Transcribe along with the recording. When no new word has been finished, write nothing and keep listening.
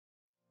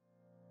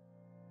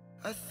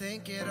I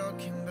think it all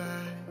came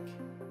back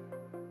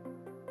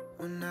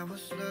when I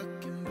was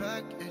looking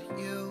back at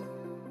you.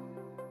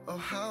 Oh,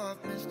 how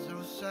I've missed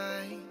those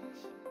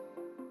sights.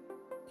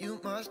 You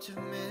must have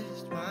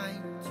missed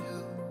mine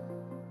too.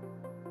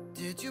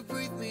 Did you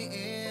breathe me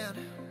in?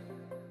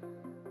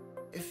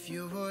 If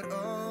you would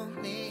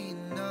only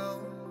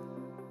know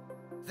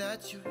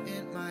that you're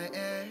in my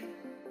air,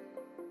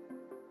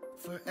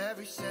 for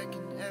every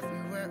second,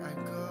 everywhere I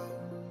go.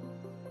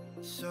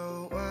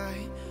 So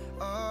why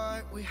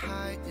are we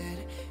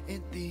hiding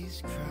in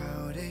these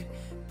crowded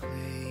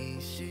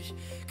places?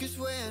 'Cause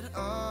when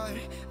our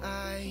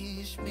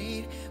eyes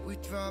meet, we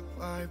drop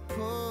our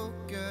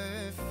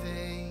poker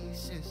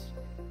faces.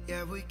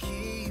 Yeah, we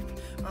keep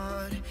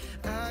on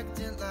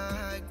acting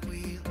like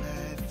we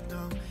left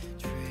no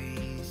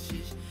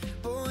traces.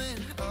 But when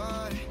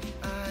our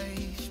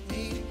eyes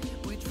meet,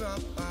 we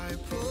drop our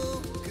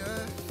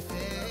poker faces.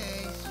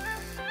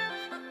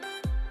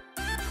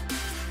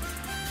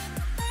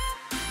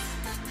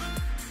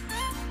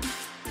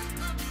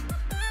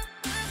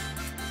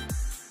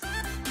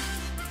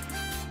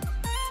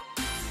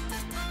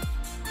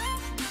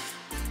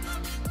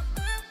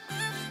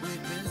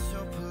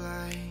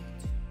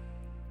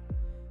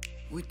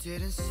 We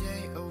didn't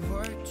say a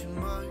word too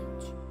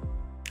much.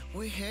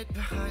 We hid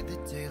behind the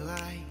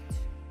daylight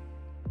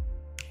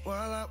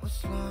while I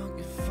was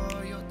longing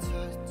for your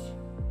touch.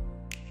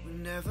 We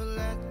never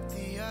let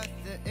the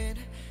other in,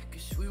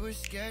 'cause we were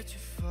scared to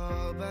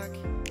fall back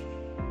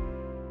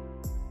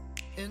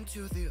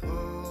into the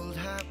old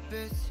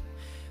habits.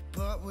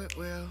 But we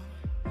will,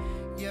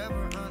 yeah,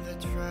 we're on the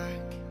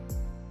track.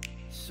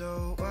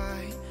 So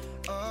why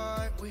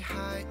are we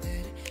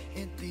hiding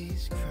in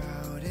these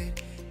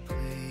crowded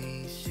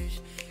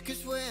places?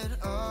 'Cause when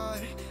our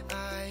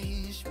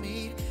eyes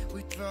meet,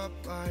 we drop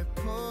our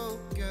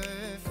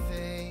poker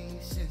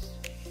faces.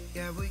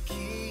 Yeah, we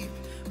keep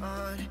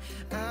on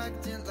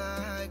acting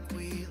like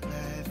we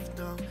left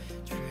no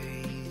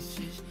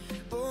traces.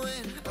 But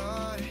when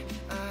our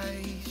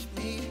eyes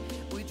meet,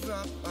 we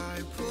drop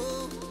our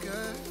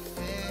poker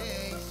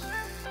faces.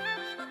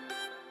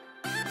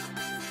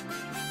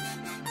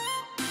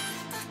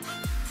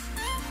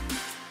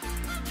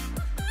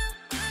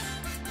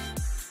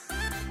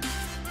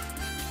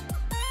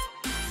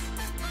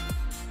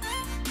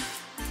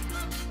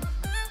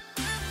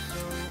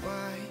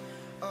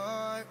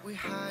 We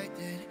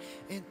hiding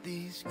in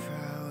these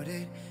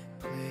crowded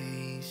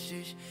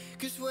places.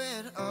 'Cause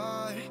when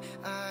our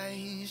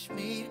eyes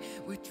meet,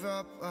 we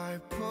drop our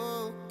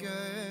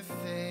poker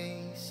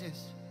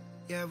faces.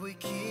 Yeah, we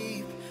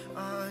keep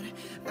on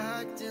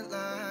acting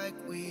like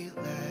we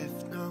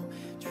left no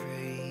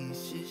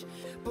traces.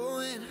 But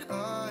when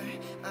our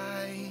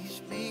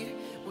eyes meet,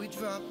 we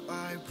drop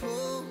our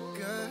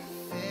poker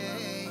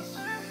faces.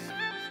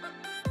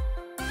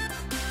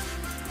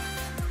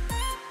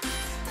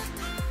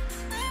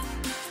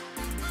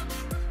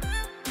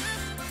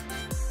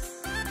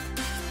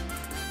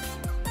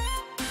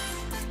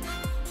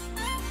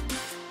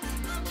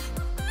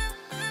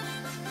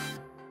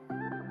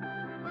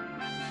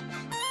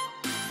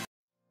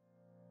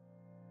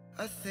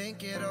 I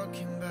think it all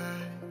came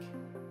back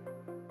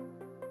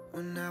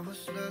when I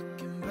was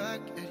looking back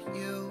at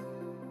you.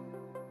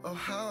 Oh,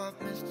 how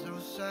I've missed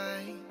those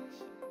sights.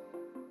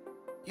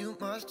 You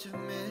must have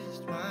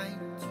missed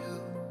mine too.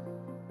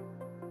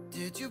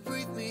 Did you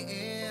breathe me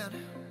in?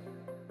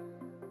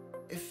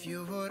 If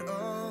you would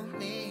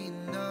only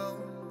know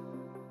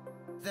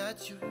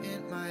that you're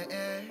in my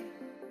air,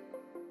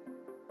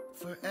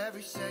 for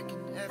every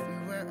second,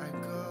 everywhere I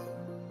go.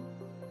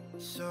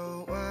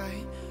 So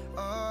why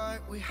are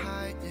we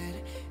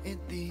hiding in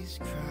these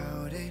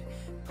crowded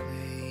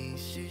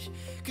places?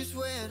 'Cause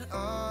when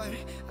our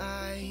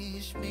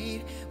eyes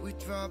meet, we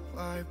drop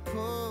our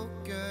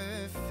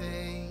poker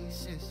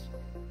faces.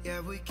 Yeah,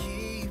 we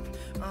keep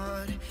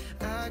on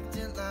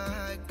acting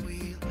like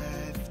we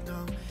left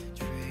no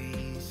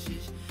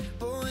traces.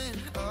 But when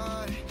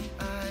our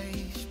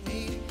eyes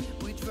meet,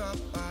 we drop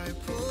our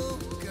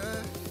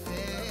poker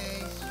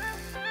faces.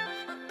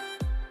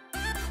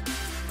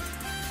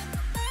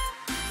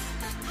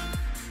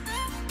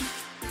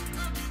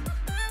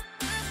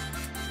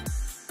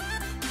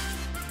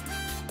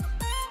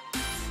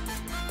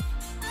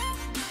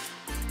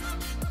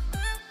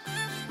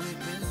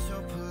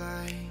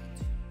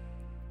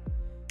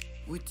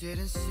 We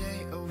didn't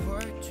say a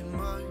word too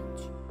much.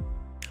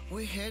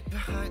 We hid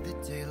behind the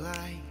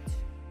daylight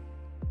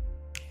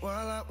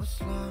while I was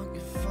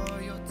longing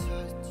for your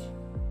touch.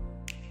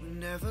 We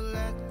never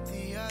let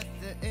the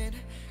other in,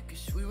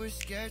 'cause we were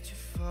scared to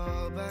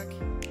fall back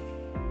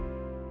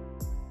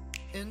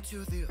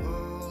into the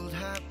old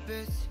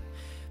habits.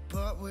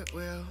 But we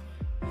will,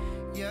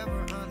 yeah,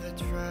 we're on the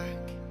track.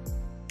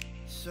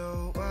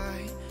 So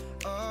why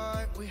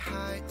are we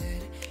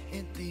hiding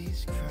in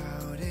these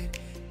crowded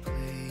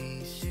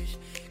places?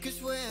 'Cause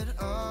when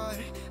our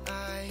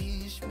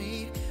eyes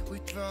meet, we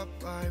drop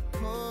our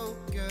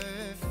poker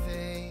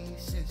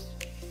faces.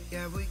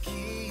 Yeah, we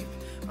keep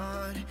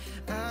on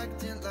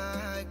acting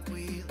like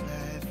we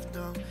left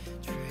no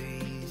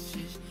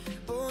traces.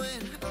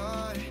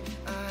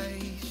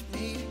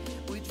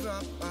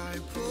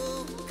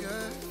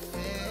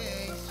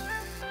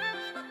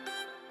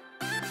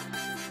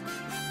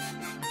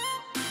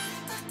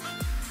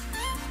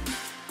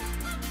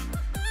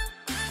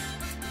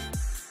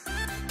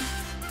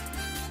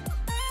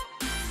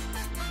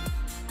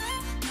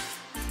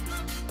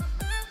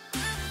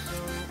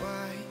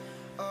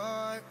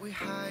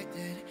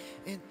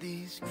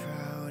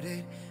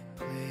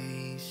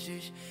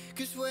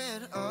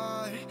 when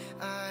our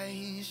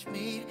eyes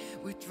meet,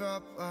 we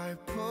drop our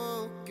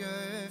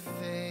poker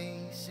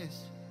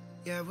faces.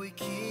 Yeah, we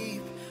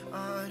keep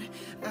on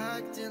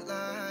acting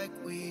like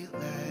we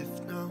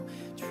left no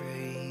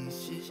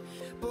traces.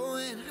 But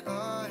when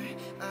our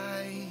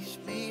eyes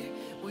meet,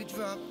 we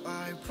drop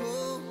our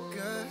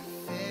poker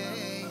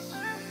face.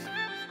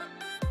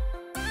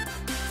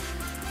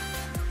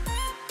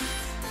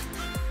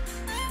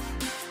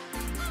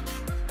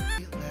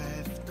 We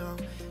left no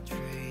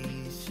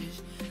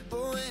traces.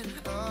 But when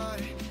our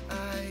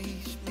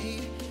eyes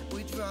meet,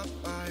 we drop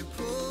our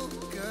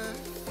poker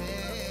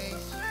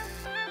face.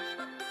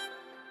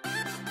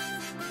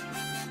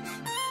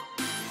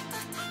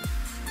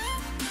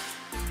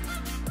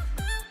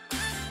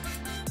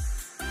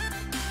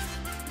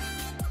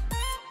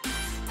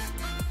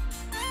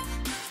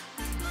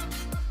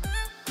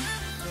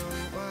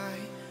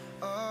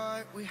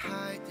 We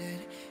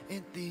hiding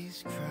in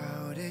these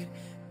crowded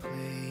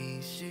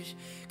places.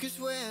 'Cause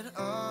when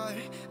our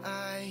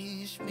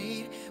eyes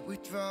meet, we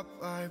drop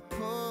our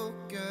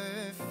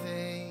poker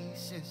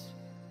faces.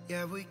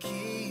 Yeah, we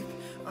keep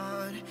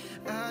on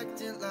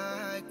acting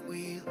like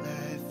we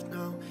left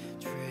no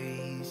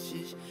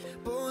traces.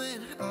 But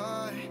when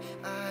our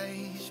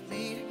eyes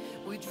meet,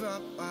 we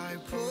drop our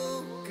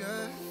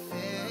poker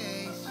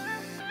face.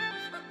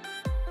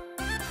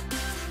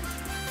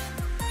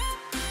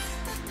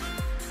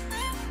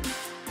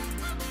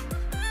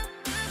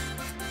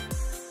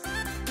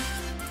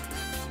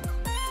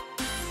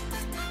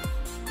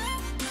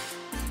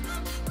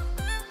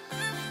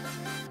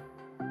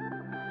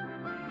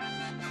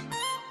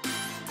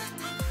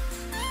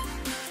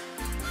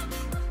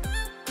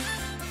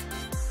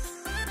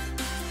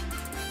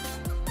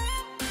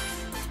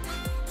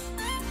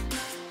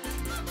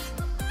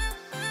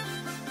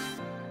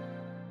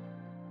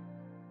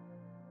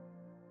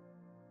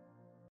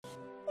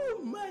 Oh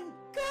my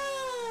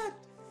God!